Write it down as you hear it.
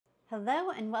Hello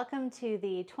and welcome to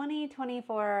the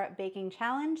 2024 baking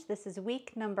challenge. This is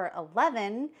week number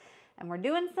 11 and we're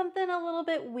doing something a little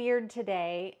bit weird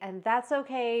today, and that's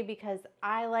okay because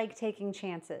I like taking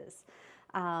chances.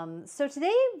 So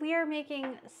today we are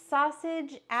making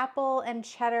sausage, apple, and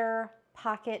cheddar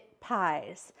pocket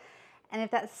pies. And if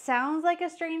that sounds like a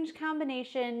strange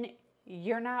combination,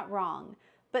 you're not wrong.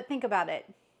 But think about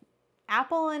it.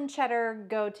 Apple and cheddar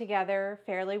go together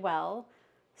fairly well.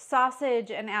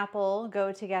 Sausage and apple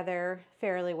go together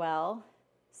fairly well.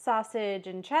 Sausage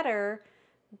and cheddar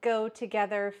go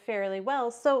together fairly well.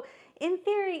 So in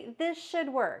theory, this should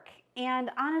work.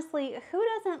 And honestly, who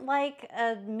doesn't like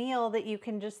a meal that you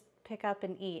can just pick up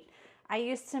and eat? I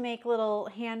used to make little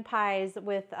hand pies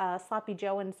with sloppy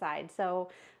joe inside. So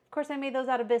of course I made those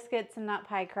out of biscuits and not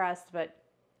pie crust, but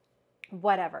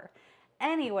whatever.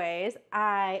 Anyways,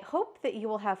 I hope that you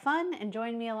will have fun and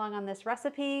join me along on this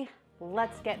recipe.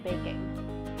 Let's get baking.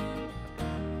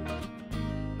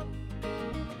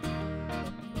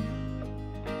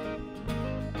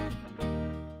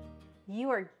 You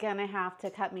are gonna have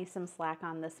to cut me some slack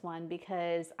on this one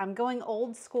because I'm going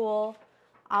old school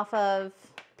off of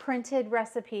printed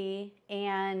recipe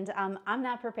and I'm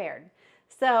not prepared.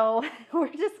 So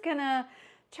we're just gonna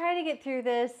try to get through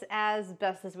this as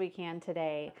best as we can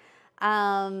today.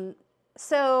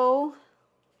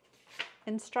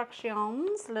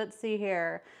 Instructions, let's see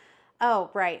here.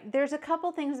 Oh, right. There's a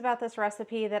couple things about this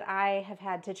recipe that I have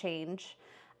had to change.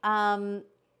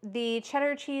 The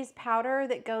cheddar cheese powder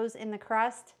that goes in the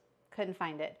crust, couldn't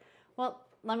find it. Well,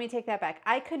 let me take that back.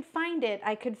 I could find it.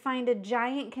 I could find a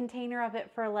giant container of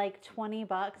it for like 20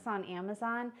 bucks on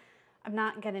Amazon. I'm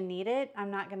not gonna need it.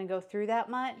 I'm not gonna go through that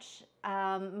much.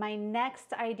 My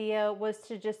next idea was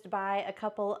to just buy a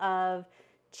couple of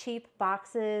cheap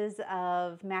boxes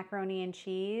of macaroni and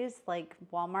cheese, like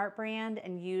Walmart brand,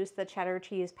 and use the cheddar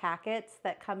cheese packets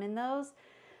that come in those.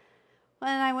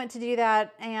 When I went to do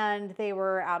that and they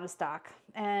were out of stock,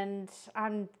 and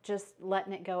I'm just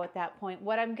letting it go at that point.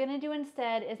 What I'm gonna do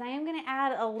instead is I am gonna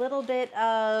add a little bit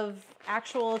of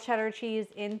actual cheddar cheese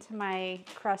into my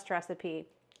crust recipe.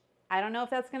 I don't know if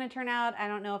that's gonna turn out. I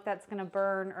don't know if that's gonna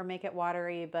burn or make it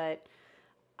watery, but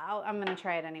I'm gonna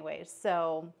try it anyways.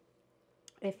 So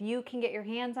if you can get your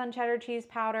hands on cheddar cheese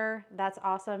powder, that's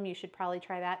awesome. You should probably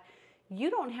try that. You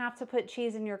don't have to put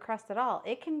cheese in your crust at all.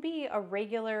 It can be a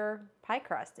regular pie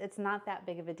crust. It's not that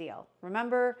big of a deal.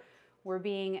 Remember, we're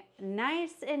being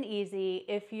nice and easy.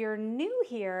 If you're new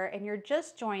here and you're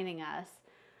just joining us,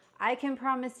 I can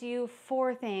promise you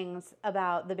 4 things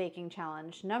about the baking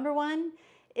challenge. Number 1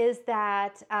 is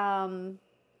that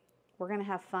we're gonna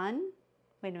have fun.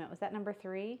 Wait a minute, was that number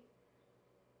 3?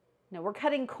 No, we're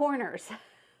cutting corners.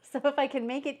 So if I can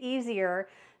make it easier,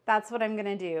 that's what I'm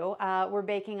gonna do. We're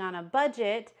baking on a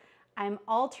budget. I'm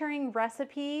altering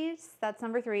recipes. That's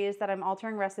number 3, is that I'm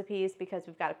altering recipes because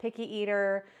we've got a picky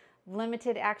eater,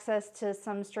 limited access to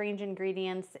some strange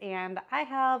ingredients, and I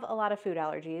have a lot of food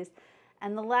allergies.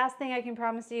 And the last thing I can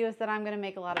promise you is that I'm gonna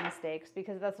make a lot of mistakes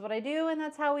because that's what I do and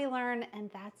that's how we learn, and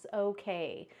that's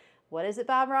okay. What is it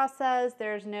Bob Ross says?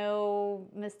 There's no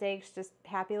mistakes, just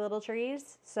happy little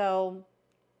trees. So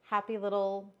happy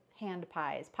little hand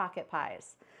pies, pocket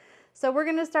pies. So we're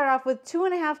gonna start off with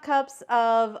 2.5 cups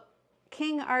of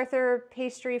King Arthur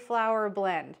pastry flour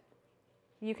blend.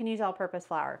 You can use all-purpose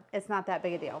flour. It's not that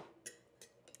big a deal.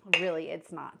 Really,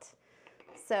 it's not.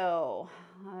 So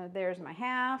there's my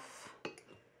half.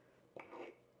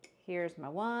 Here's my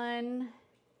 1.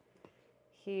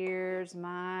 Here's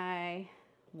my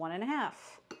 1.5.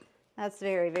 That's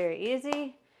very, very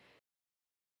easy.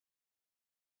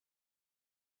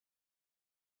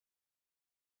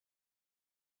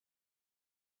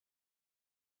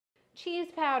 Cheese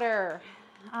powder.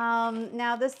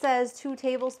 Now this says 2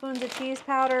 tablespoons of cheese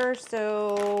powder,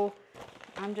 so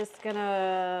I'm just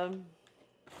gonna,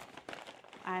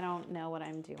 I don't know what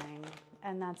I'm doing,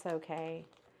 and that's okay.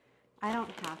 I don't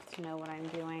have to know what I'm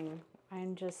doing.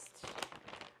 I'm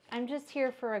just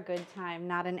here for a good time,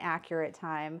 not an accurate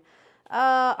time.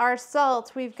 Our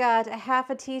salt, we've got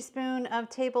 1/2 teaspoon of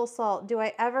table salt. Do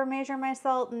I ever measure my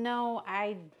salt? No,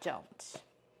 I don't.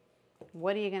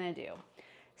 What are you gonna do?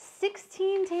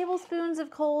 16 tablespoons of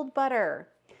cold butter.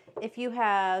 If you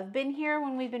have been here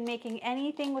when we've been making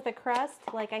anything with a crust,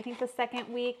 like I think the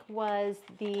second week was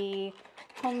the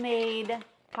homemade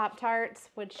Pop-Tarts,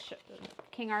 which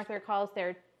King Arthur calls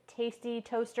their tasty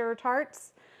toaster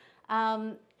tarts.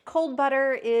 Cold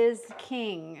butter is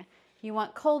king. You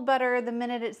want cold butter. The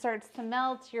minute it starts to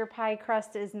melt, your pie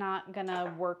crust is not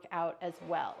gonna work out as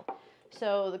well.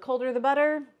 So the colder the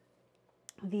butter,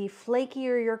 the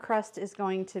flakier your crust is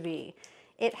going to be.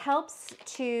 It helps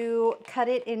to cut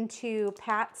it into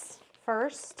pats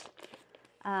first.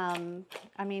 I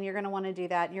mean, you're going to want to do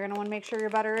that. You're going to want to make sure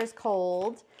your butter is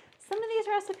cold. Some of these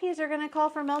recipes are going to call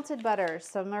for melted butter.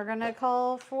 Some are going to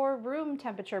call for room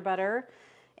temperature butter.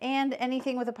 And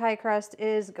anything with a pie crust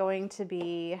is going to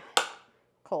be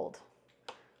cold.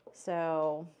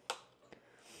 So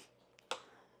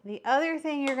the other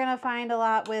thing you're going to find a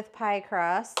lot with pie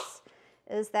crusts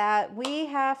is that we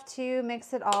have to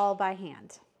mix it all by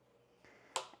hand.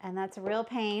 And that's a real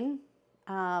pain.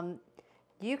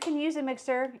 You can use a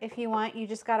mixer if you want. You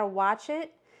just got to watch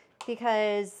it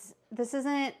because this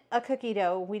isn't a cookie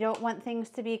dough. We don't want things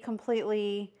to be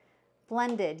completely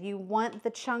blended. You want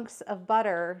the chunks of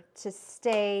butter to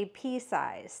stay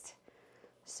pea-sized.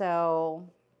 So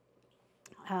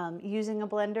using a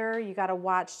blender, you got to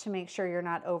watch to make sure you're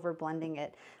not over blending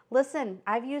it. Listen,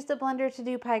 I've used a blender to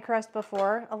do pie crust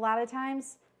before. A lot of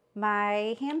times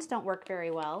my hands don't work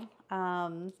very well.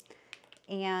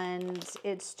 And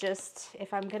it's just,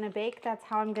 if I'm going to bake, that's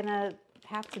how I'm going to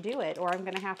have to do it. Or I'm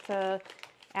going to have to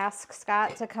ask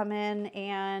Scott to come in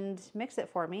and mix it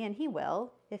for me, and he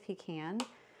will if he can.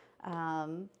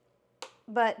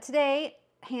 But today,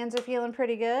 hands are feeling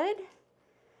pretty good,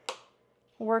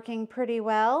 working pretty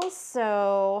well.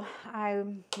 So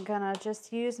I'm going to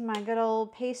just use my good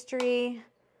old pastry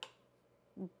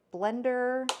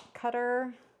blender,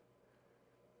 cutter,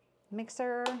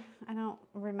 mixer. I don't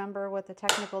remember what the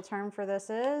technical term for this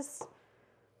is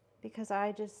because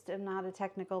I just am not a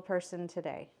technical person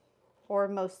today or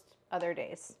most other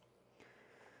days.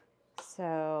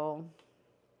 So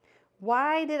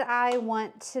why did I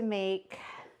want to make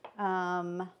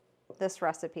this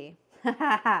recipe?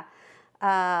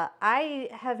 I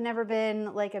have never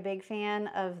been like a big fan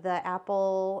of the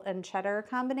apple and cheddar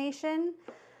combination.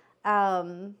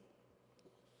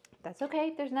 That's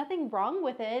okay. There's nothing wrong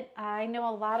with it. I know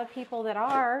a lot of people that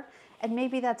are, and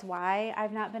maybe that's why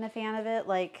I've not been a fan of it.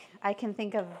 Like, I can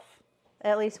think of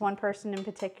at least one person in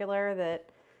particular that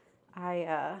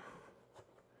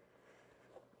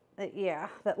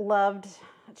that loved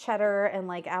cheddar and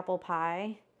like apple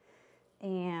pie.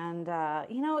 And,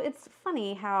 you know, it's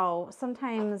funny how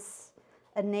sometimes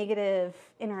a negative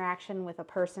interaction with a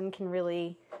person can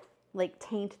really like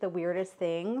taint the weirdest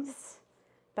things.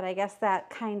 But I guess that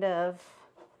kind of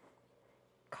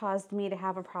caused me to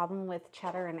have a problem with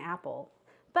cheddar and apple.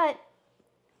 But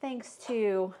thanks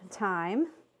to time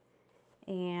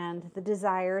and the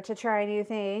desire to try new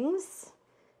things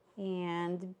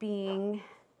and being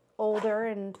older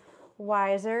and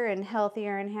wiser and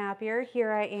healthier and happier,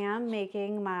 here I am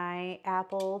making my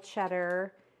apple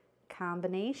cheddar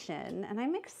combination. And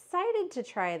I'm excited to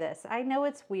try this. I know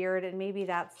it's weird, and maybe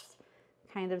that's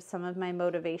kind of some of my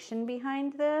motivation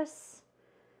behind this,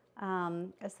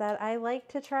 is that I like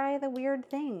to try the weird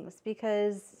things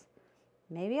because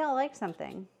maybe I'll like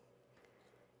something.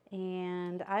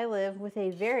 And I live with a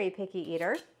very picky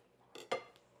eater.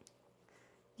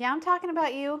 Yeah, I'm talking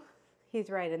about you. He's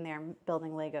right in there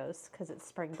building Legos because it's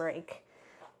spring break.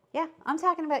 Yeah, I'm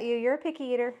talking about you. You're a picky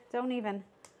eater. Don't even.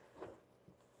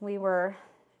 We were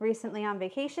recently on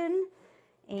vacation,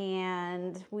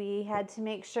 and we had to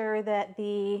make sure that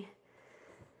the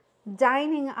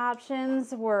dining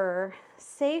options were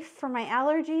safe for my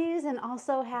allergies and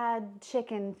also had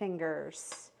chicken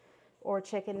fingers or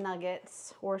chicken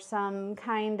nuggets or some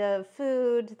kind of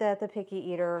food that the picky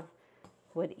eater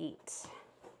would eat.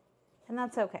 And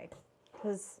that's okay,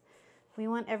 because we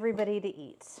want everybody to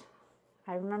eat.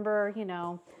 I remember, you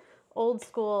know, old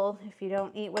school, if you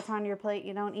don't eat what's on your plate,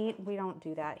 you don't eat. We don't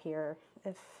do that here.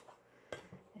 If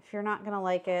you're not going to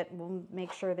like it, we'll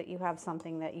make sure that you have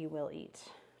something that you will eat.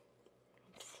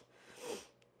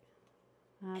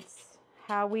 That's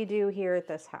how we do here at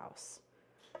this house.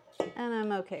 And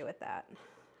I'm okay with that.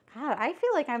 God, I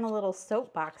feel like I'm a little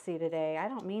soapboxy today. I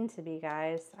don't mean to be,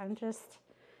 guys. I'm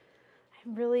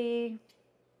really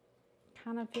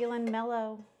kind of feeling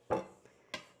mellow.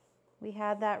 We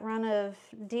had that run of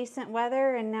decent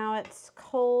weather, and now it's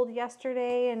cold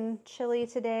yesterday and chilly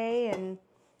today, and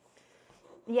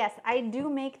yes, I do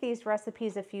make these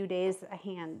recipes a few days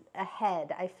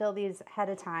ahead. I fill these ahead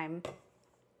of time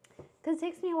because it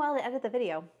takes me a while to edit the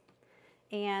video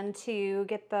and to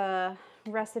get the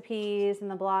recipes and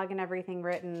the blog and everything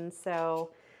written. So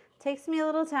it takes me a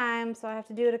little time, so I have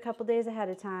to do it a couple days ahead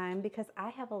of time because I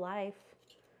have a life.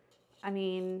 I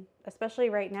mean, especially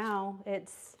right now,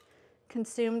 it's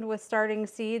consumed with starting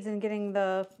seeds and getting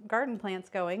the garden plants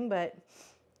going, but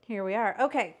here we are.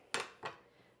 Okay.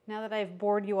 Now that I've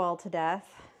bored you all to death,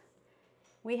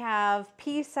 we have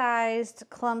pea-sized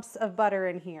clumps of butter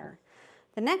in here.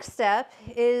 The next step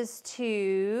is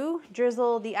to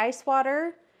drizzle the ice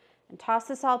water and toss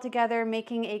this all together,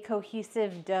 making a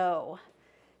cohesive dough.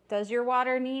 Does your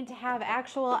water need to have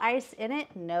actual ice in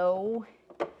it? No.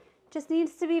 It just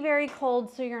needs to be very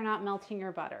cold so you're not melting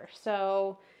your butter.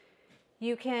 So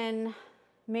you can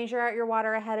measure out your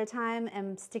water ahead of time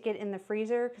and stick it in the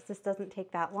freezer because this doesn't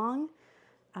take that long.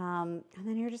 And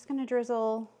then you're just gonna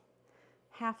drizzle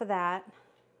half of that.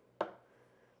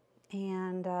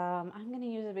 And I'm gonna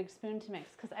use a big spoon to mix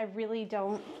because I really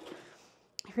don't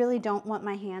want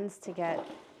my hands to get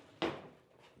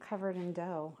covered in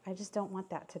dough. I just don't want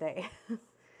that today.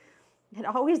 It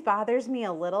always bothers me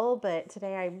a little, but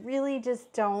today I really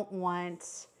just don't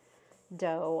want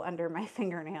dough under my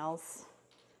fingernails.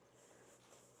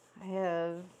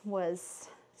 I was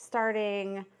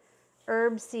starting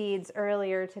herb seeds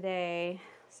earlier today,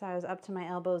 so I was up to my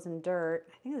elbows in dirt.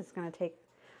 I think this is gonna take,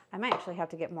 I might actually have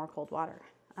to get more cold water.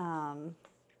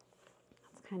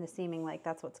 It's kind of seeming like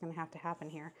that's what's going to have to happen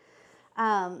here.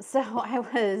 So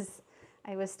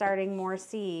I was starting more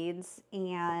seeds,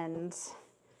 and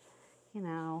you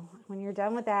know, when you're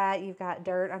done with that, you've got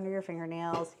dirt under your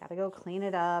fingernails. You got to go clean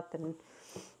it up, and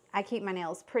I keep my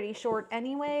nails pretty short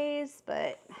anyways,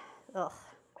 but ugh,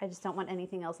 I just don't want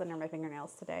anything else under my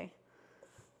fingernails today.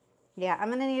 Yeah, I'm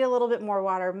going to need a little bit more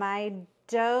water. My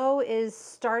dough is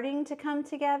starting to come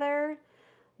together,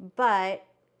 but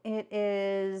it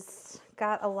is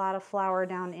got a lot of flour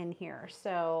down in here.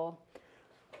 So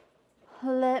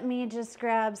let me just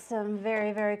grab some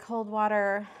very, very cold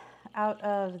water out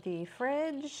of the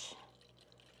fridge.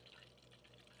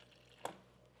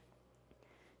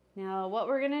 Now, what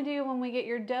we're going to do when we get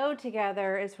your dough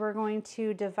together is we're going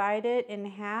to divide it in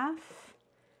half,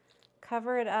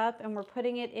 cover it up, and we're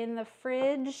putting it in the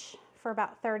fridge for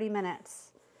about 30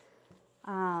 minutes.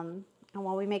 And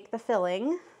while we make the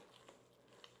filling,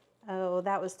 oh,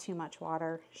 that was too much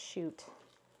water. Shoot.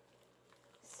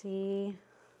 See?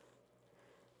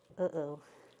 Uh-oh.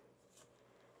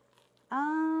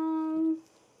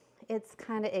 It's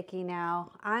kind of icky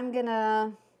now. I'm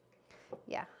gonna,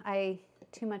 yeah,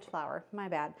 too much flour, my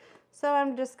bad. So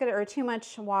I'm just gonna, or too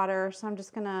much water, so I'm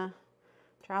just gonna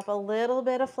drop a little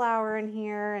bit of flour in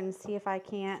here and see if I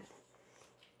can't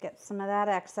get some of that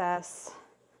excess.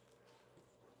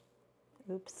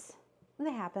 Oops,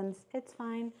 it happens, it's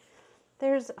fine.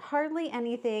 There's hardly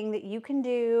anything that you can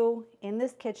do in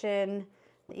this kitchen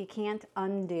that you can't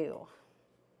undo.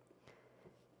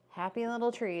 Happy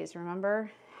little trees, remember?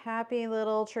 Happy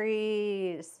little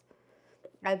trees.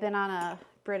 I've been on a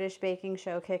British baking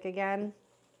show kick again,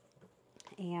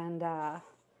 and I'm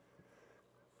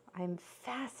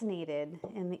fascinated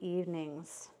in the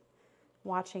evenings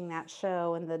watching that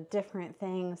show and the different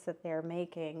things that they're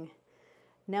making,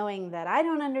 knowing that I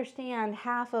don't understand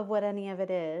half of what any of it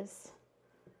is.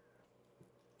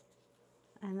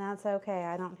 And that's okay,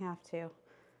 I don't have to.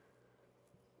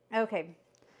 Okay,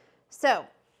 so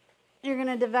you're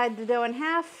gonna divide the dough in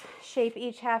half, shape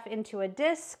each half into a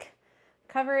disc,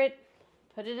 cover it,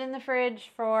 put it in the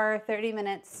fridge for 30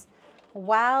 minutes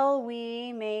while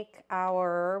we make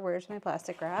our, where's my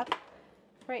plastic wrap?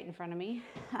 Right in front of me.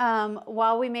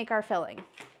 While we make our filling.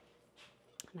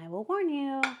 And I will warn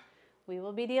you, we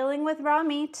will be dealing with raw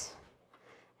meat,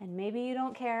 and maybe you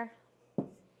don't care.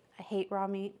 I hate raw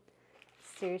meat.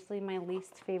 It's seriously my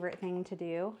least favorite thing to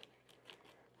do.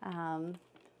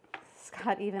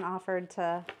 Scott even offered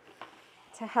to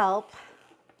help,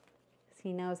 because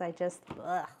he knows I just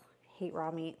hate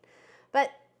raw meat.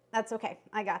 But that's okay,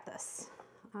 I got this.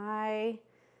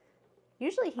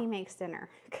 Usually he makes dinner,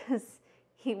 because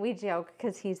we joke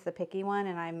because he's the picky one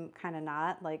and I'm kind of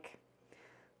not. Like,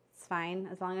 it's fine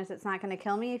as long as it's not going to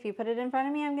kill me. If you put it in front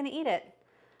of me, I'm going to eat it.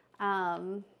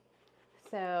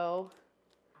 So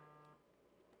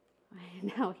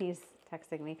I know he's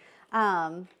texting me.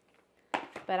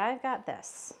 But I've got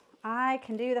this. I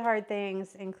can do the hard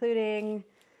things, including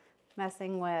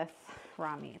messing with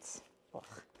raw meat. Ugh.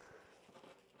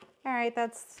 All right,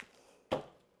 that's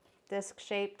disc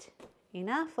shaped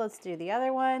enough. Let's do the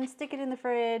other one, stick it in the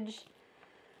fridge,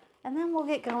 and then we'll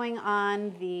get going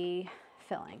on the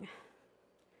filling.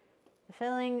 The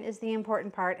filling is the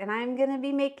important part, and I'm gonna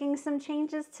be making some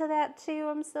changes to that too.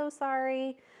 I'm so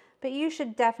sorry, but you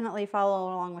should definitely follow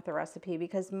along with the recipe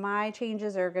because my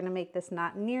changes are gonna make this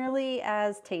not nearly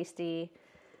as tasty,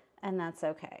 and that's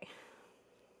okay,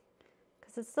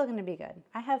 because it's still gonna be good.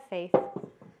 I have faith.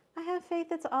 I have faith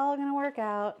it's all gonna work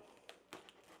out.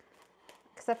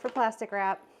 Except for plastic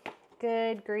wrap.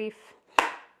 Good grief.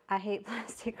 I hate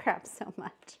plastic wrap so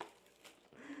much.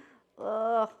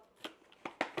 Ugh.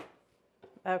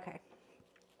 Okay.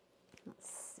 Let's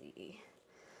see.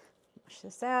 push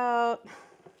this out,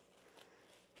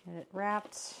 get it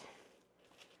wrapped.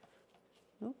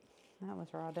 Oop, that was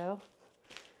raw dough.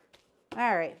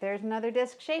 All right, there's another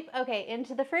disc shape. Okay,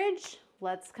 into the fridge.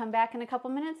 Let's come back in a couple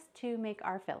minutes to make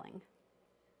our filling.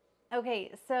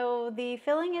 Okay, so the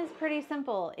filling is pretty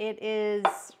simple. It is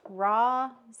raw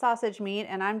sausage meat,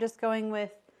 and I'm just going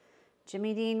with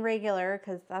Jimmy Dean regular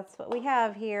because that's what we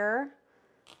have here.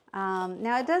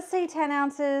 Now it does say 10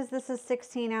 ounces. This is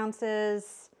 16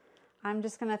 ounces. I'm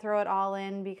just gonna throw it all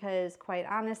in because quite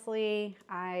honestly,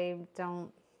 I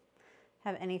don't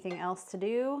have anything else to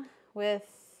do with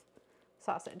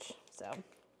sausage. So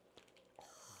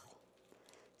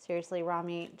seriously, raw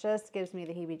meat just gives me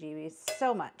the heebie-jeebies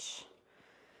so much.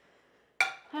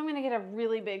 I'm gonna get a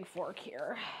really big fork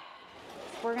here.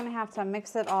 We're gonna have to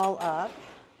mix it all up.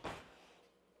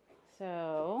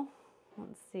 So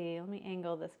let's see, let me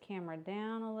angle this camera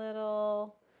down a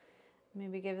little.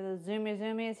 Maybe give it the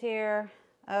zoomies here.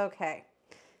 Okay,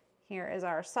 here is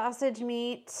our sausage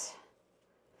meat.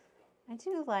 I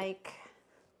do like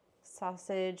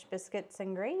sausage, biscuits,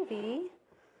 and gravy,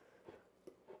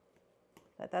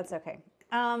 but that's okay.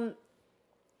 The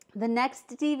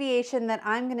next deviation that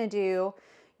I'm gonna do,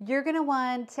 you're gonna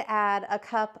want to add a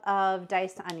cup of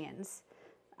diced onions.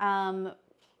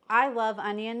 I love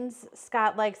onions.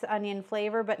 Scott likes onion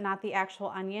flavor, but not the actual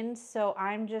onions, so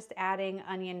I'm just adding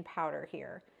onion powder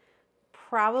here.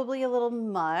 Probably a little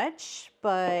much,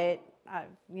 but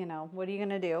you know, what are you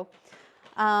gonna do?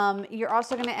 You're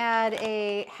also gonna add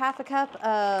a half a cup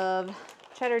of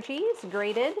cheddar cheese,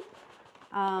 grated.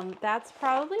 That's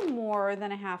probably more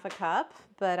than a half a cup,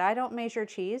 but I don't measure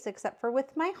cheese except for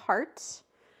with my heart.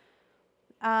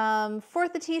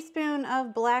 1/4 teaspoon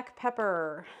of black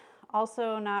pepper.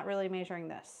 Also not really measuring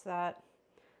this. That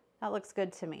looks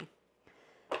good to me.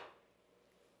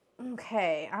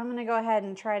 Okay, I'm gonna go ahead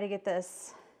and try to get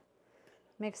this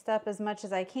mixed up as much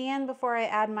as I can before I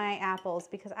add my apples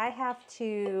because I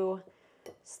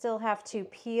still have to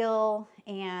peel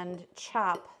and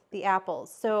chop the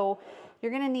apples. So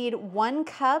you're gonna need 1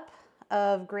 cup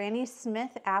of Granny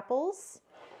Smith apples.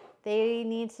 They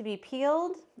need to be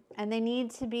peeled and they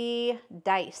need to be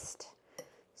diced.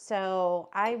 So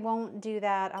I won't do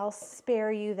that. I'll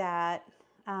spare you that.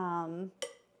 I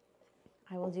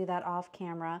will do that off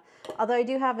camera. Although I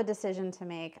do have a decision to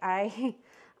make.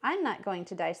 I'm not going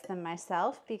to dice them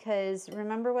myself because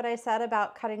remember what I said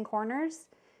about cutting corners?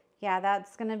 Yeah,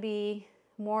 that's gonna be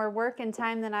more work and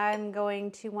time than I'm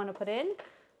going to want to put in.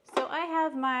 So I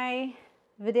have my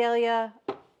Vidalia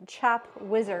Chop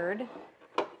Wizard,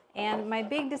 and my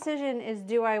big decision is,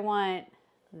 do I want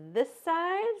this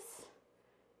size?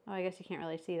 Oh, I guess you can't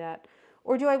really see that.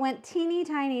 Or do I want teeny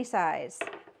tiny size?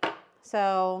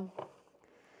 So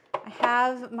I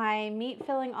have my meat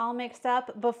filling all mixed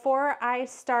up. Before I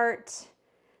start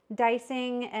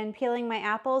dicing and peeling my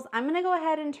apples, I'm gonna go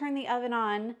ahead and turn the oven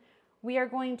on. We are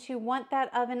going to want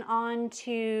that oven on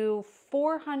to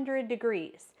 400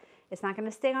 degrees. It's not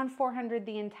gonna stay on 400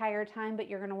 the entire time, but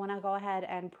you're gonna wanna go ahead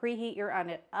and preheat your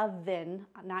oven,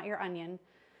 not your onion.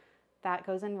 That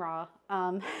goes in raw.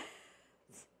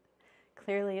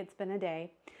 Clearly it's been a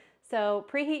day. So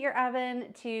preheat your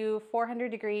oven to 400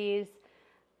 degrees,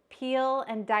 peel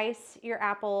and dice your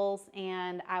apples,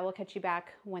 and I will catch you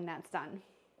back when that's done.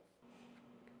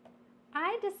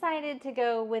 I decided to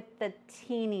go with the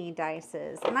teeny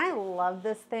dices, and I love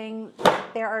this thing.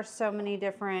 There are so many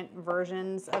different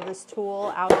versions of this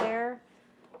tool out there.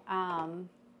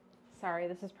 Sorry,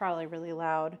 this is probably really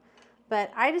loud,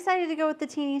 but I decided to go with the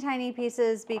teeny tiny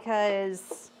pieces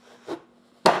because,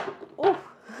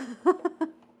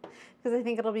 because I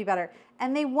think it'll be better.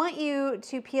 And they want you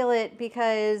to peel it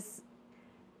because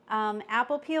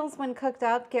apple peels, when cooked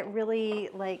up, get really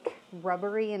like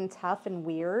rubbery and tough and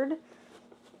weird.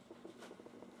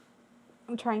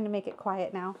 I'm trying to make it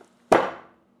quiet now.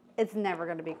 It's never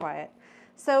going to be quiet.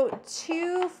 So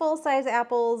 2 full-size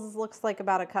apples looks like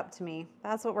about a cup to me.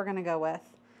 That's what we're going to go with.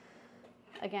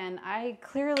 Again, I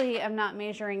clearly am not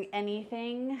measuring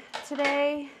anything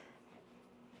today.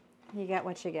 You get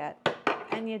what you get,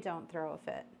 and you don't throw a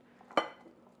fit.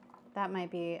 That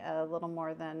might be a little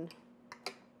more than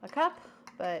a cup,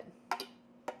 but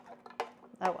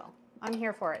oh well, I'm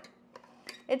here for it.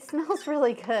 It smells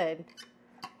really good.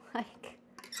 Like,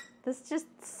 this just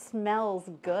smells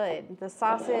good. The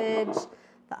sausage,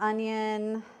 the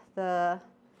onion, the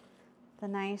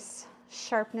nice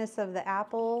sharpness of the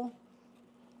apple.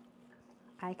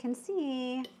 I can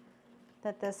see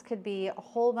that this could be a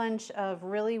whole bunch of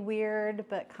really weird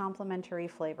but complementary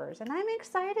flavors, and I'm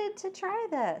excited to try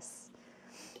this.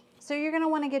 So you're gonna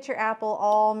wanna get your apple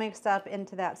all mixed up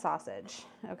into that sausage,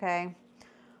 okay?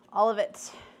 all of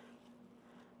it.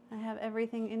 I have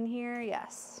everything in here,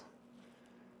 yes.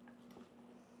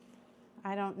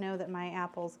 I don't know that my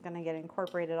apple's gonna get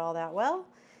incorporated all that well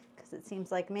because it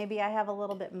seems like maybe I have a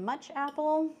little bit much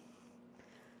apple,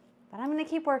 but I'm gonna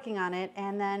keep working on it,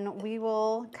 and then we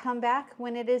will come back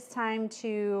when it is time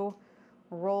to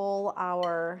roll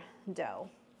our dough.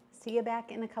 See you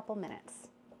back in a couple minutes.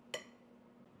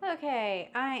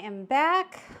 Okay, I am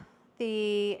back.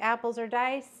 The apples are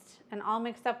diced and all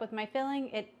mixed up with my filling.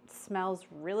 It smells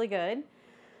really good.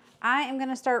 I am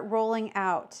gonna start rolling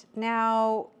out.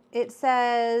 Now, it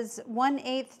says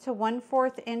 1/8 to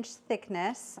 1/4 inch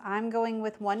thickness. I'm going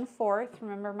with 1/4.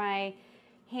 Remember, my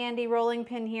handy rolling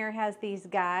pin here has these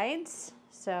guides.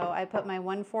 So I put my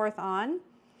 1/4 on.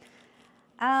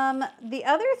 The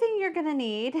other thing you're gonna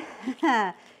need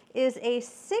is a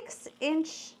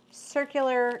 6-inch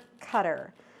circular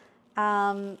cutter.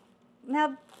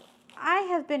 Now, I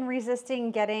have been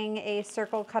resisting getting a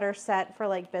circle cutter set for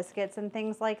like biscuits and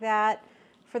things like that,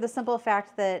 for the simple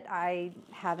fact that I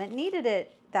haven't needed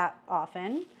it that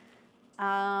often.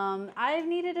 I've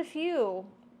needed a few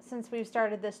since we've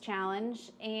started this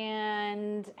challenge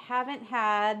and haven't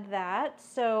had that.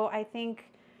 So I think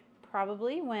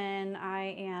probably when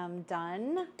I am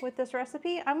done with this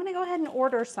recipe, I'm gonna go ahead and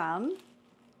order some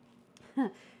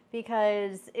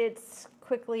because it's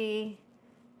quickly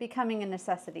becoming a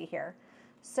necessity here.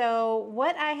 So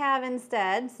what I have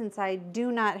instead, since I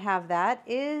do not have that,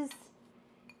 is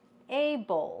a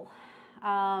bowl.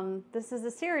 This is a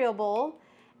cereal bowl,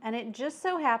 and it just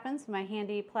so happens, my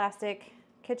handy plastic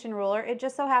kitchen ruler, it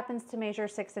just so happens to measure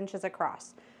 6 inches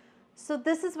across. So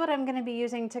this is what I'm gonna be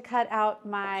using to cut out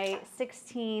my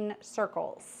 16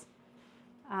 circles.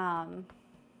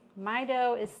 My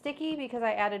dough is sticky because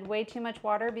I added way too much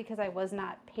water because I was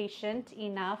not patient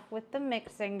enough with the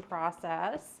mixing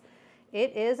process.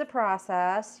 It is a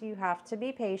process. You have to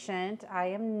be patient. I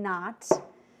am not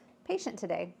patient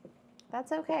today.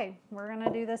 That's okay. We're gonna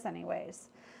do this anyways.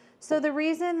 So the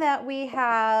reason that we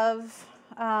have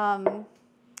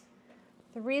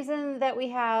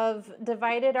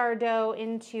divided our dough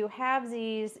into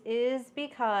halvesies is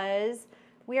because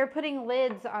we are putting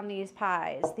lids on these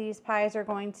pies. These pies are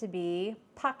going to be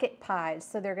pocket pies,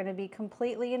 so they're going to be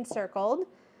completely encircled.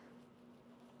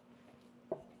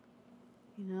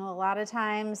 You know, a lot of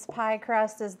times pie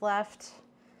crust is left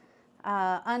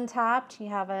untopped. You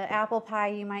have an apple pie,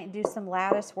 you might do some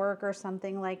lattice work or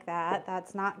something like that.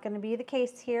 That's not going to be the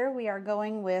case here. We are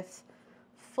going with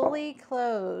fully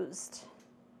closed.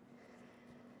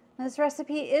 This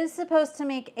recipe is supposed to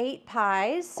make 8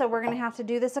 pies, so we're going to have to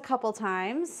do this a couple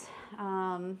times.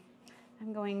 I'm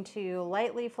going to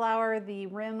lightly flour the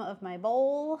rim of my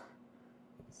bowl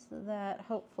so that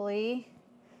hopefully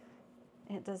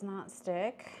it does not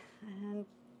stick. And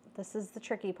this is the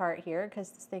tricky part here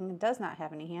because this thing does not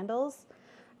have any handles.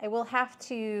 I will have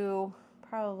to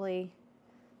probably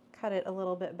cut it a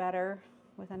little bit better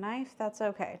with a knife. That's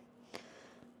okay.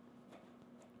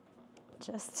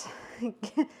 Just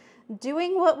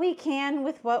doing what we can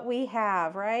with what we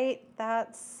have, right?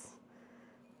 That's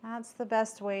the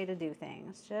best way to do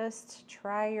things. Just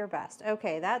try your best.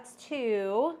 Okay, that's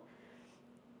 2.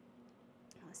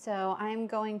 So I'm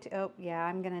going to, oh yeah,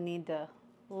 I'm gonna need to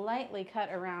lightly cut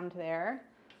around there.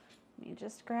 Let me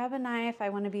just grab a knife. I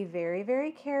want to be very,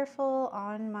 very careful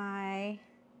on my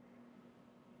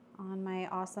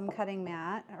awesome cutting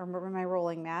mat, or my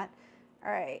rolling mat.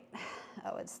 All right.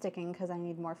 Oh, it's sticking because I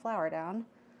need more flour down.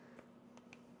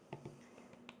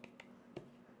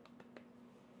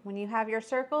 When you have your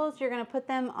circles, you're going to put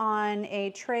them on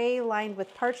a tray lined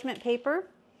with parchment paper.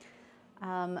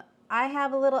 I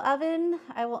have a little oven.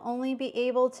 I will only be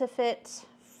able to fit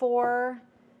 4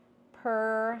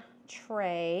 per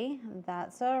tray.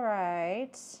 That's all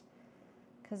right.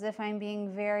 Because if I'm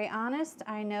being very honest,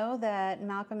 I know that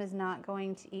Malcolm is not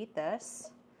going to eat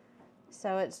this.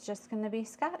 So it's just going to be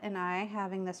Scott and I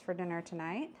having this for dinner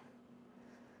tonight.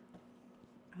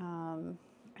 And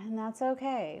that's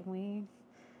okay.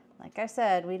 Like I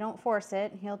said, we don't force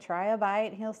it. He'll try a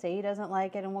bite, he'll say he doesn't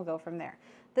like it, and we'll go from there.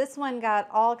 This one got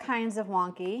all kinds of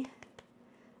wonky.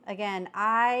 Again,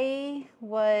 I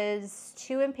was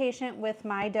too impatient with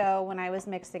my dough when I was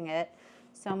mixing it.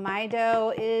 So my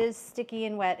dough is sticky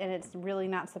and wet, and it's really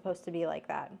not supposed to be like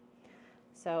that.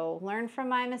 So learn from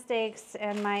my mistakes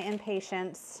and my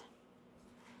impatience.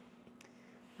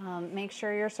 Make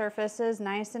sure your surface is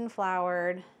nice and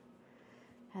floured.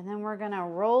 And then we're gonna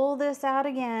roll this out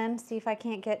again, see if I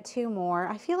can't get 2 more.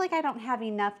 I feel like I don't have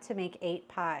enough to make 8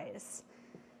 pies.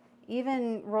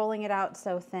 Even rolling it out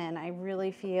so thin, I really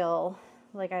feel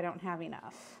like I don't have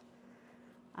enough.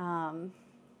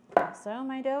 So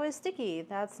my dough is sticky.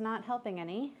 That's not helping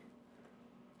any.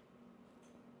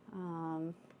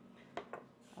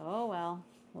 Oh well,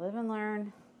 live and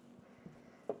learn.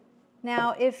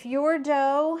 Now, if your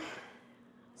dough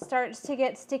starts to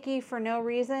get sticky for no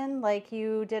reason, like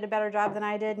you did a better job than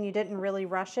I did and you didn't really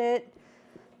rush it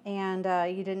and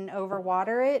you didn't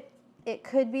overwater it, it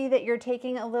could be that you're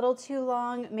taking a little too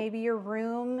long. Maybe your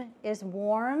room is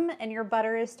warm and your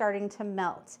butter is starting to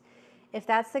melt. If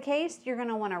that's the case, you're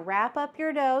gonna wanna wrap up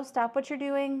your dough, stop what you're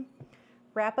doing,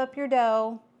 wrap up your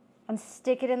dough, and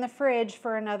stick it in the fridge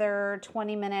for another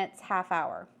 20 minutes, half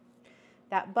hour.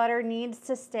 That butter needs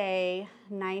to stay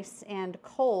nice and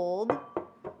cold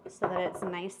so that it's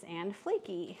nice and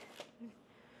flaky.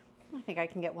 I think I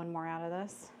can get one more out of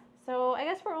this. So I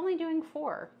guess we're only doing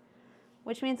 4,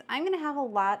 which means I'm gonna have a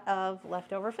lot of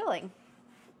leftover filling.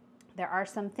 There are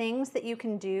some things that you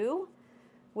can do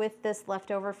with this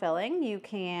leftover filling. You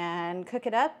can cook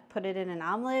it up, put it in an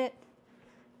omelet.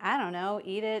 I don't know,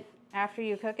 eat it after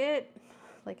you cook it,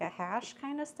 like a hash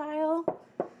kind of style.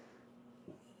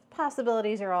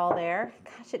 Possibilities are all there.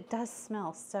 Gosh, it does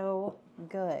smell so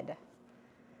good.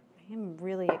 I am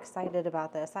really excited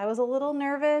about this. I was a little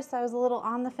nervous. I was a little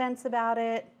on the fence about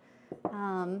it.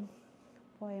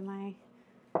 Boy, my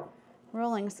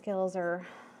rolling skills are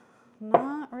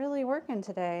not really working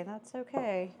today. That's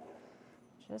okay.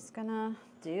 Just gonna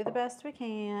do the best we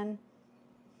can.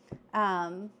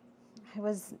 I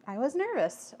was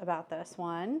nervous about this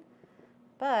one,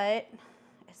 but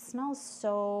it smells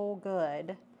so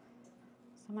good.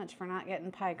 So much for not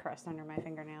getting pie crust under my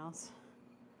fingernails.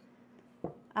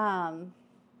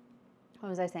 What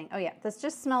was I saying? Oh yeah, this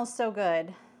just smells so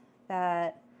good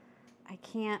that I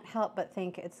can't help but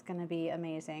think it's gonna be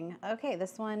amazing. Okay,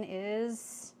 this one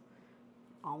is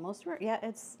almost, yeah,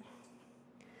 it's,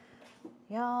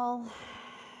 y'all,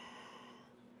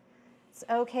 it's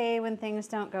okay when things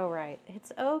don't go right.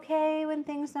 It's okay when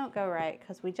things don't go right,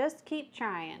 because we just keep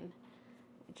trying.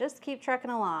 We just keep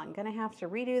trucking along. Gonna have to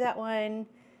redo that one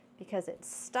because it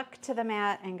stuck to the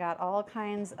mat and got all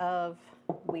kinds of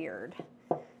weird.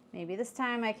 Maybe this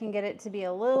time I can get it to be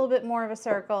a little bit more of a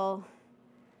circle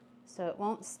so it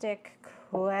won't stick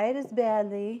quite as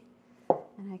badly,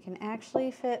 and I can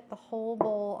actually fit the whole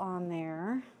bowl on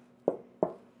there.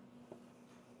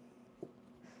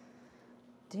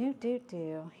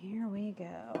 Here we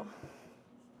go.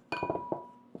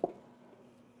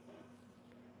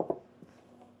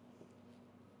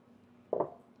 All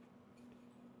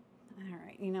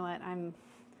right, you know what? I'm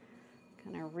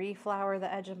gonna reflour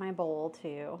the edge of my bowl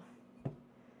too.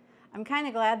 I'm kind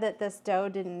of glad that this dough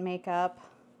didn't make up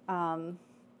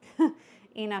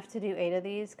enough to do 8 of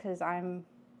these, because I'm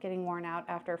getting worn out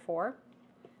after 4.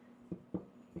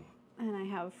 And I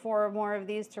have 4 more of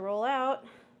these to roll out.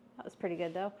 That was pretty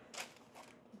good though.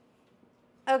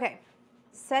 Okay,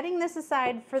 setting this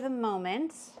aside for the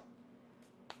moment,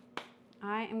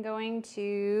 I am going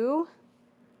to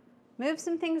move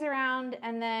some things around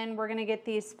and then we're gonna get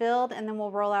these filled and then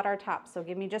we'll roll out our tops. So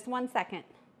give me just 1 second.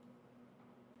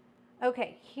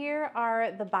 Okay, here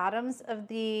are the bottoms of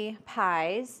the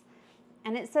pies,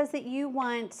 and it says that you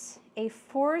want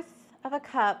 1/4 of a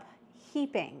cup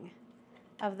heaping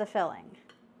of the filling.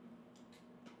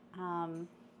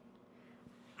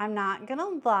 I'm not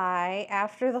gonna lie,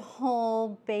 after the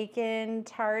whole bacon,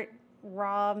 tart,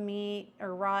 raw meat,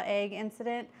 or raw egg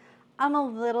incident, I'm a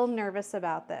little nervous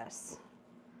about this.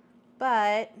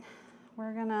 But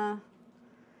we're gonna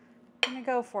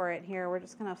go for it here. We're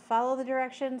just gonna follow the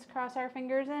directions, cross our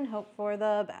fingers, and hope for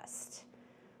the best.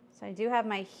 So I do have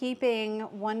my heaping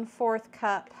 1/4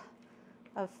 cup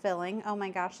of filling. Oh my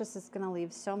gosh, this is gonna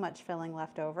leave so much filling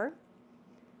left over.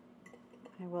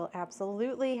 I will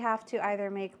absolutely have to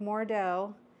either make more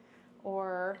dough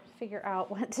or figure out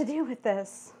what to do with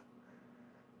this.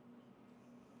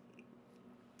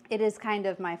 It is kind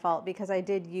of my fault because I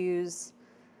did use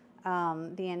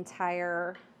the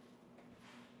entire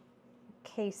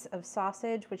case of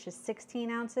sausage, which is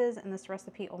 16 ounces, and this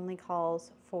recipe only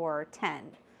calls for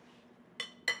 10.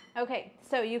 Okay,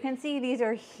 so you can see these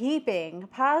are heaping,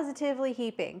 positively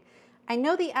heaping. I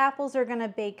know the apples are gonna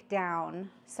bake down,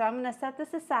 so I'm gonna set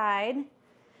this aside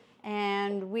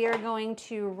and we are going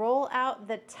to roll out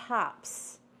the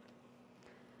tops.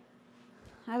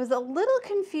 I was a little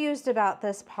confused about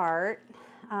this part,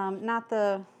 not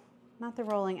the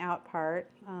rolling out part,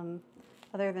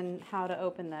 other than how to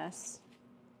open this.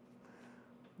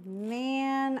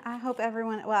 Man, I hope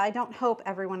everyone, well, I don't hope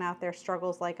everyone out there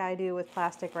struggles like I do with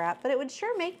plastic wrap, but it would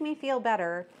sure make me feel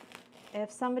better if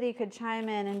somebody could chime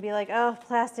in and be like, oh,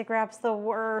 plastic wrap's the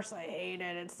worst. I hate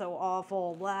it. It's so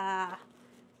awful. Blah.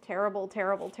 terrible,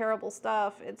 terrible, terrible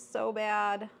stuff. It's so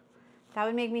bad. That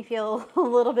would make me feel a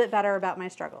little bit better about my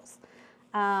struggles.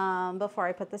 Before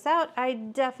I put this out, I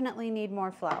definitely need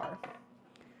more flour.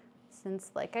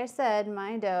 Since, like I said,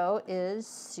 my dough is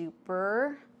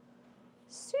super,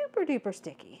 super duper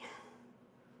sticky.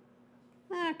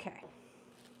 Okay,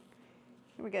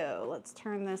 here we go. Let's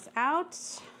turn this out.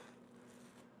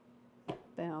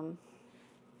 Boom.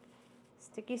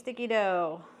 Sticky, sticky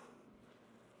dough.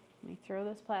 Let me throw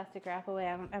this plastic wrap away.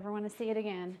 I don't ever want to see it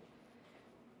again.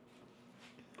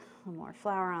 A little more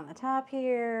flour on the top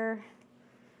here.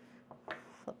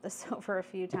 Flip this over a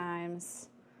few times.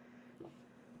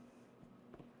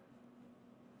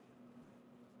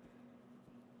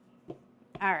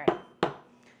 All right,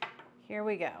 here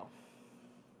we go.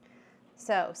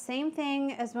 So same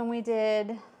thing as when we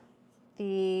did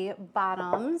the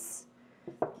bottoms.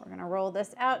 We're gonna roll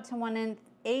this out to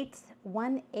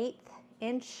 1/8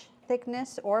 inch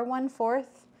thickness or 1/4.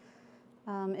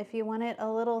 If you want it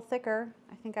a little thicker,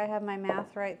 I think I have my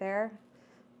math right there.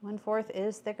 1/4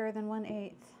 is thicker than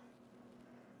 1/8.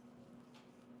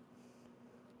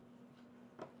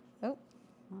 Oh,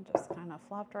 I just kind of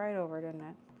flopped right over, didn't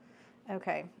it?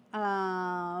 Okay,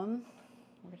 where's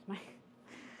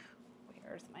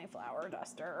my flour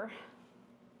duster?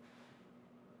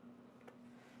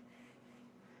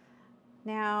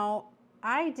 Now,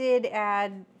 I did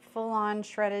add full-on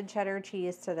shredded cheddar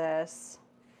cheese to this,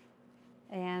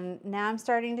 and now I'm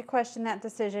starting to question that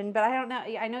decision, but I don't know.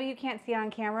 I know you can't see it on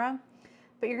camera,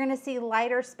 but you're gonna see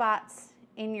lighter spots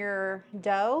in your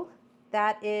dough.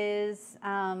 That is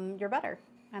your butter,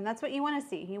 and that's what you wanna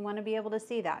see. You wanna be able to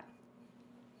see that.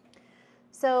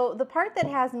 So the part that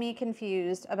has me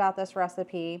confused about this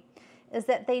recipe is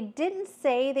that they didn't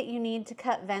say that you need to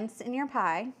cut vents in your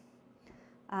pie.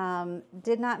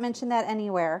 Did not mention that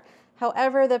anywhere.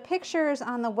 However, the pictures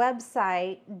on the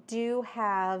website do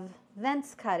have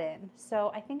vents cut in.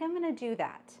 So I think I'm gonna do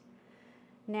that.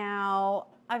 Now,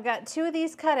 I've got 2 of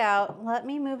these cut out. Let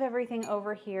me move everything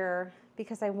over here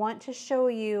because I want to show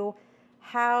you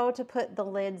how to put the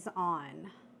lids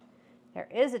on. There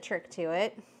is a trick to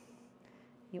it.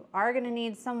 You are gonna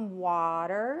need some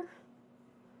water.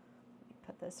 Let me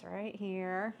put this right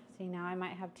here. See, now I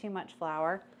might have too much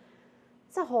flour.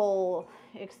 It's a whole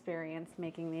experience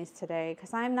making these today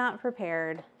because I'm not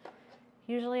prepared.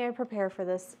 Usually I prepare for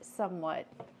this somewhat.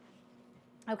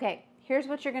 Okay, here's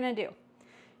what you're gonna do.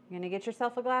 You're gonna get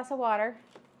yourself a glass of water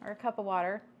or a cup of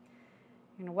water.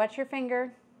 You're gonna wet your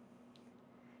finger.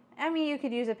 I mean, you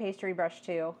could use a pastry brush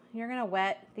too. You're gonna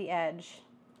wet the edge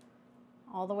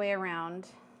all the way around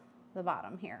the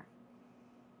bottom here.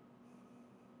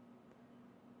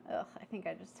 Ugh, I think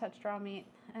I just touched raw meat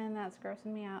and that's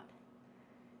grossing me out.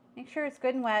 Make sure it's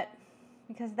good and wet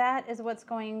because that is what's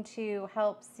going to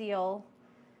help seal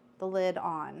the lid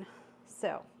on.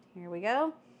 So here we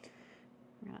go.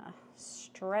 We're gonna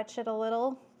stretch it a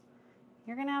little.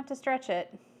 You're gonna have to stretch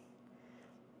it.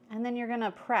 And then you're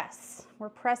gonna press. We're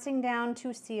pressing down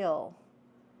to seal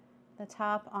the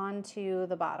top onto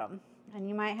the bottom. And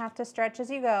you might have to stretch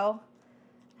as you go,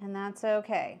 and that's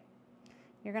okay.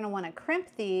 You're gonna wanna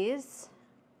crimp these.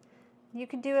 You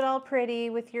could do it all pretty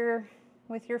with your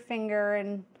finger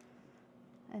and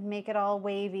make it all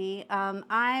wavy.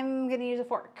 I'm gonna use a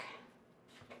fork,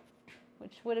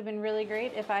 which would have been really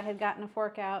great if I had gotten a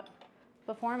fork out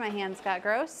before my hands got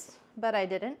gross, but I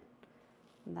didn't.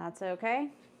 And that's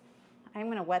okay. I'm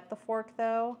gonna wet the fork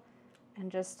though and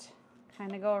just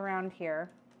kind of go around here.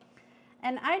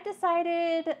 And I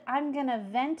decided I'm gonna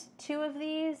vent 2 of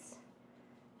these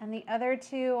and the other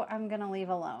 2 I'm gonna leave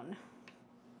alone.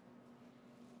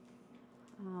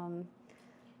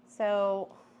 So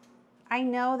I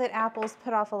know that apples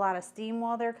put off a lot of steam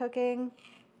while they're cooking.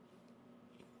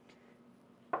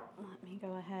 Let me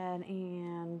go ahead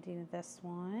and do this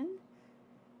one.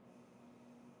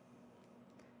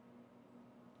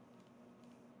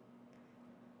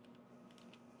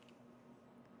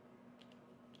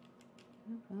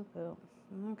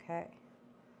 Okay.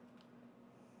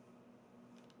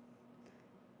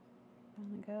 I'm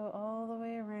gonna go all the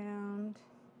way around.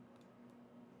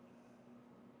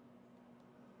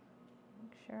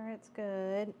 Make sure it's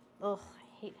good. Ugh, I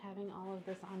hate having all of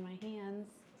this on my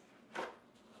hands.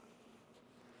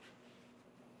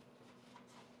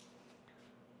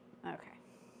 Okay.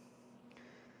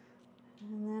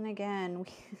 And then again,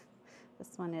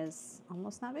 this one is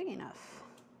almost not big enough.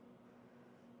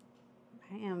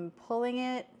 I am pulling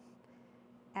it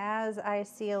as I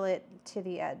seal it to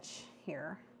the edge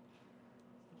here.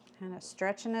 Kind of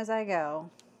stretching as I go.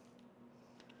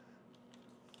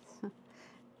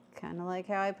 Kind of like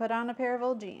how I put on a pair of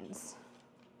old jeans.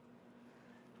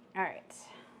 All right,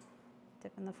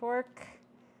 dipping the fork,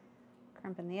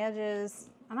 crimping the edges,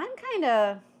 and I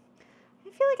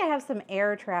feel like I have some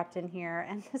air trapped in here,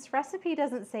 and this recipe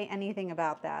doesn't say anything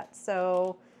about that.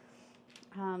 So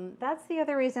that's the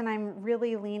other reason I'm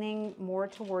really leaning more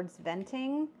towards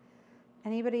venting.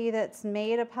 Anybody that's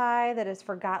made a pie that has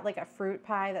forgot, like a fruit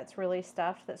pie that's really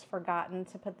stuffed, that's forgotten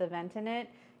to put the vent in it,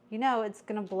 you know it's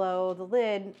gonna blow the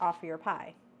lid off of your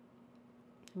pie.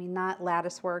 I mean, not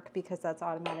lattice work because that's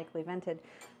automatically vented.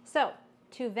 So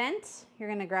to vent, you're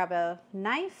gonna grab a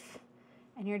knife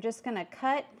and you're just gonna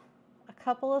cut a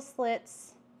couple of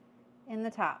slits in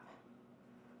the top.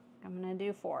 I'm gonna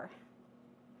do 4.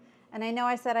 And I know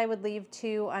I said I would leave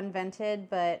 2 unvented,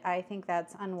 but I think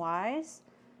that's unwise.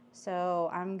 So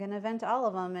I'm gonna vent all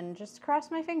of them and just cross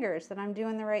my fingers that I'm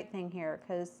doing the right thing here,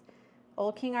 because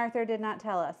old King Arthur did not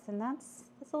tell us, and that's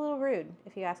a little rude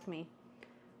if you ask me.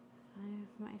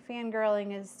 My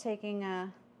fangirling is taking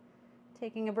a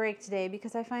break today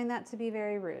because I find that to be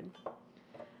very rude.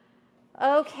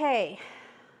 Okay,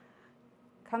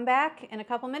 come back in a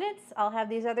couple minutes. I'll have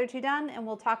these other 2 done and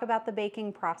we'll talk about the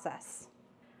baking process.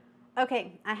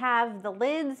 Okay, I have the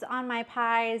lids on my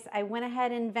pies. I went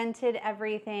ahead and vented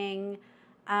everything.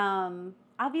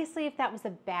 Obviously, if that was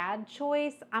a bad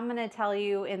choice, I'm gonna tell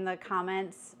you in the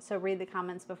comments, so read the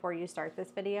comments before you start this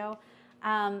video.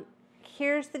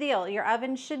 Here's the deal. Your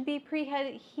oven should be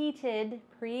preheated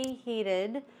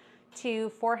to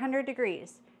 400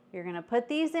 degrees. You're gonna put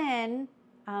these in.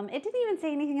 It didn't even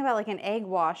say anything about like an egg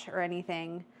wash or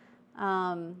anything.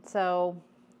 So,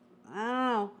 I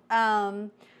don't know.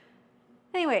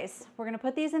 Anyways, we're gonna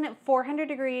put these in at 400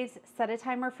 degrees, set a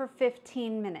timer for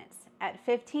 15 minutes. At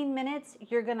 15 minutes,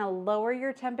 you're gonna lower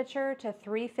your temperature to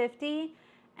 350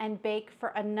 and bake for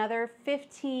another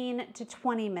 15 to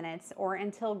 20 minutes or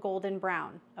until golden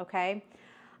brown, okay?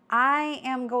 I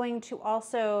am going to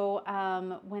also,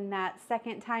 when that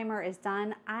second timer is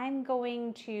done, I'm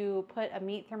going to put a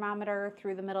meat thermometer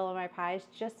through the middle of my pies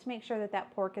just to make sure that that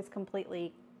pork is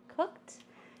completely cooked,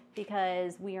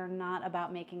 because we are not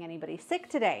about making anybody sick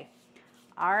today.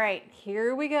 All right,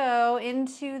 here we go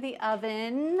into the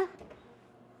oven.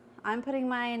 I'm putting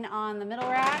mine on the middle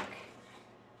rack,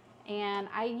 and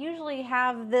I usually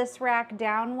have this rack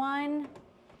down one,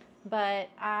 but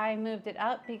I moved it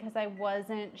up because I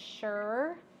wasn't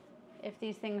sure if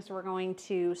these things were going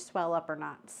to swell up or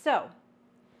not. So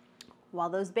while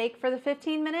those bake for the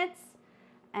 15 minutes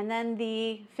and then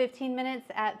the 15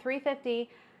 minutes at 350,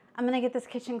 I'm gonna get this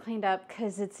kitchen cleaned up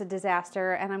because it's a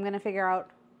disaster, and I'm gonna figure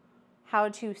out how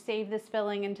to save this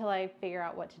filling until I figure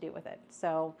out what to do with it.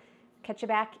 So catch you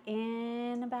back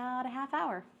in about a half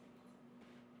hour.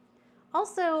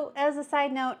 Also, as a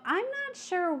side note, I'm not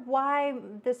sure why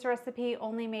this recipe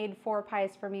only made 4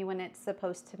 pies for me when it's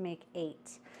supposed to make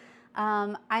 8.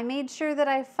 I made sure that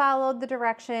I followed the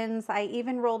directions. I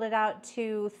even rolled it out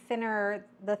to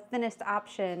the thinnest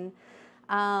option.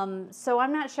 So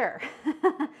I'm not sure.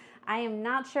 I am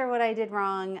not sure what I did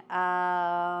wrong.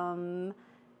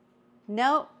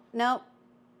 Nope.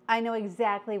 I know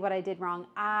exactly what I did wrong.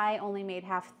 I only made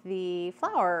half the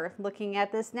flour. Looking at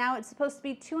this now, it's supposed to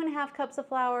be 2.5 cups of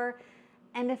flour.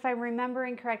 And if I'm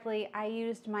remembering correctly, I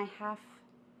used my half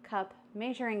cup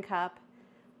measuring cup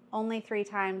only 3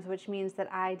 times, which means that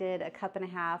I did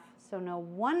 1.5 cups. So no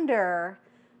wonder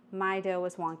my dough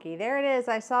was wonky. There it is.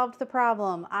 I solved the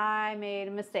problem. I made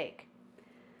a mistake.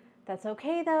 That's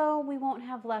okay though. We won't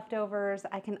have leftovers.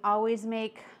 I can always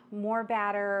make more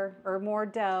batter or more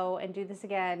dough and do this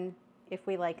again if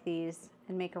we like these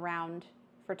and make a round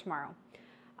for tomorrow.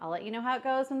 I'll let you know how it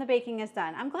goes when the baking is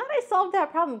done. I'm glad I solved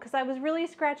that problem because I was really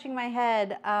scratching my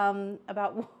head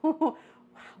about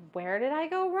where did I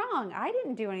go wrong? I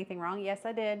didn't do anything wrong. Yes,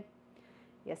 I did.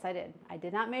 Yes, I did. I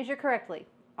did not measure correctly.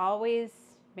 Always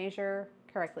measure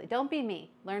correctly. Don't be me.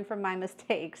 Learn from my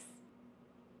mistakes.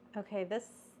 Okay, this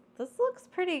looks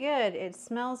pretty good. It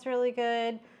smells really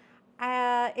good.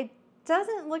 It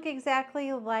doesn't look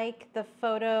exactly like the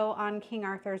photo on King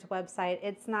Arthur's website.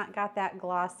 It's not got that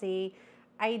glossy.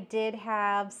 I did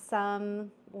have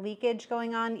some leakage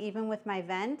going on even with my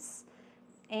vents,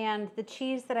 and the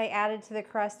cheese that I added to the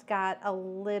crust got a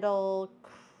little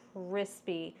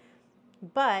crispy,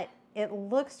 but it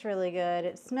looks really good.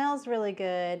 It smells really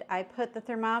good. I put the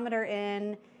thermometer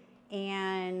in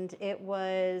and it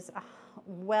was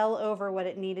well over what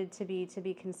it needed to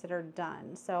be considered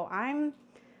done. So I'm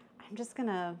just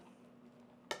gonna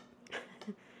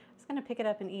pick it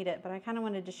up and eat it, but I kind of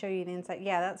wanted to show you the inside.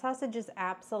 Yeah, that sausage is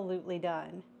absolutely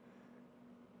done.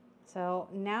 So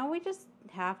now we just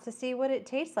have to see what it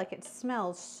tastes like. It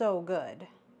smells so good.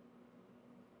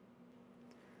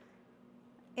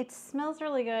 It smells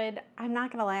really good. I'm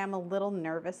not gonna lie, I'm a little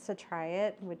nervous to try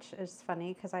it, which is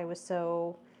funny because I was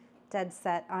so dead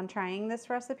set on trying this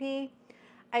recipe.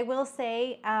 I will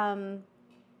say,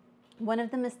 one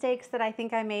of the mistakes that I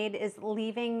think I made is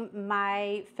leaving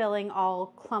my filling all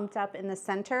clumped up in the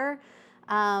center.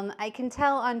 I can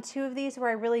tell on 2 of these where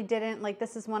I really didn't, like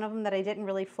this is one of them that I didn't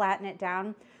really flatten it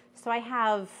down. So I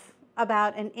have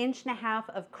about 1.5 inches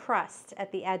of crust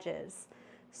at the edges.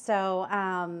 So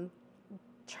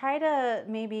try to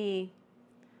maybe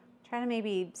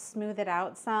smooth it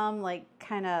out some, like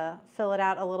kind of fill it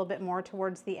out a little bit more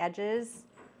towards the edges,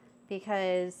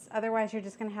 because otherwise you're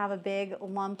just gonna have a big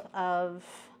lump of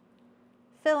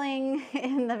filling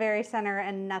in the very center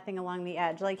and nothing along the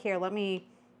edge. Like here, let me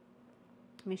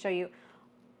show you.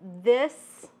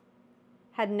 This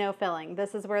had no filling.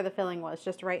 This is where the filling was,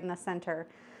 just right in the center.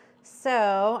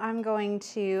 So I'm going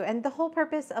to, and the whole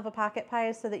purpose of a pocket pie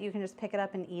is so that you can just pick it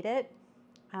up and eat it.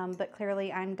 But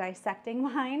clearly I'm dissecting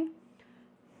mine.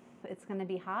 It's gonna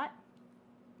be hot.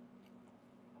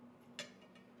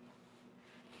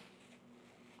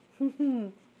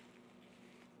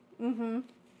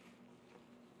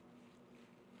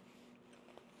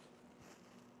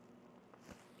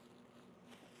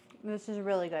 This is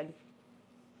really good.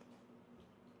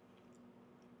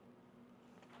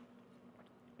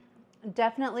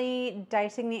 Definitely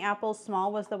dicing the apples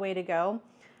small was the way to go.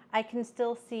 I can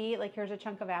still see, like here's a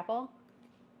chunk of apple,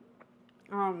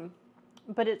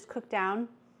 but it's cooked down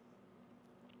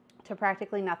to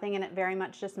practically nothing and it very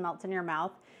much just melts in your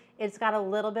mouth. It's got a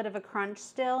little bit of a crunch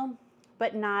still,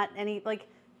 but not any, like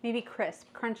maybe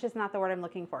crisp. Crunch is not the word I'm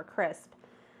looking for, crisp.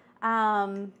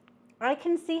 I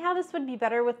can see how this would be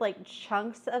better with like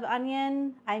chunks of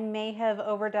onion. I may have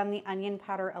overdone the onion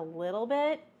powder a little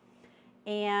bit.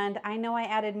 And I know I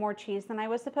added more cheese than I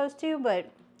was supposed to, but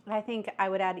I think I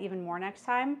would add even more next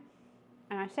time.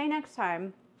 And I say next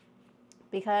time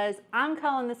because I'm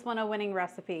calling this one a winning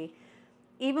recipe.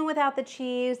 Even without the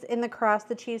cheese in the crust,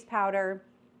 the cheese powder,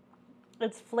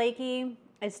 it's flaky,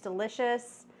 it's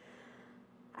delicious.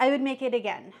 I would make it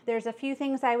again. There's a few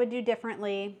things I would do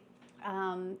differently.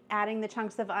 Adding the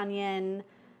chunks of onion,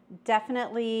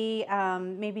 definitely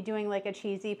maybe doing like a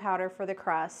cheesy powder for the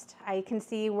crust. I can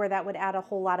see where that would add a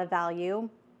whole lot of value.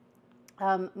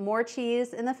 More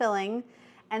cheese in the filling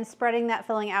and spreading that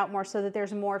filling out more so that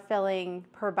there's more filling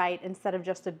per bite instead of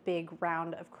just a big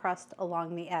round of crust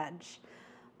along the edge.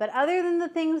 But other than the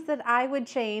things that I would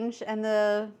change and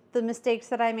the mistakes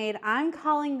that I made, I'm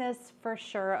calling this for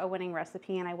sure a winning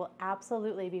recipe, and I will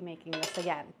absolutely be making this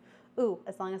again. Ooh,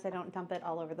 as long as I don't dump it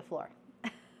all over the floor.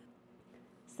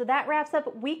 So that wraps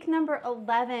up week number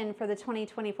 11 for the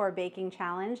 2024 baking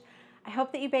challenge. I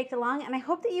hope that you baked along, and I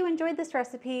hope that you enjoyed this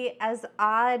recipe, as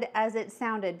odd as it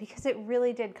sounded, because it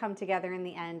really did come together in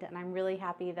the end, and I'm really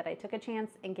happy that I took a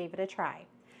chance and gave it a try.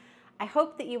 I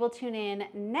hope that you will tune in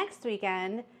next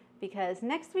weekend, because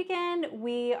next weekend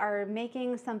we are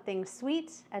making something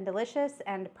sweet and delicious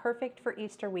and perfect for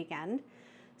Easter weekend.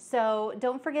 So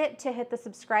don't forget to hit the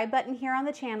subscribe button here on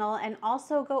the channel, and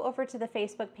also go over to the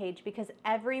Facebook page, because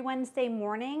every Wednesday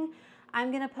morning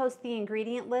I'm gonna post the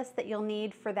ingredient list that you'll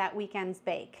need for that weekend's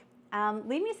bake.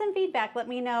 Leave me some feedback. Let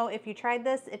me know if you tried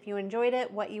this, if you enjoyed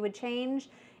it, what you would change.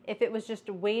 If it was just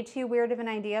way too weird of an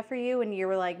idea for you and you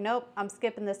were like, nope, I'm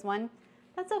skipping this one,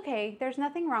 that's okay. There's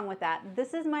nothing wrong with that.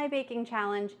 This is my baking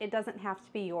challenge. It doesn't have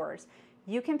to be yours.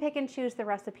 You can pick and choose the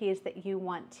recipes that you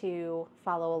want to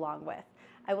follow along with.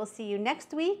 I will see you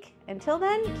next week. Until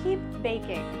then, keep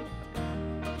baking.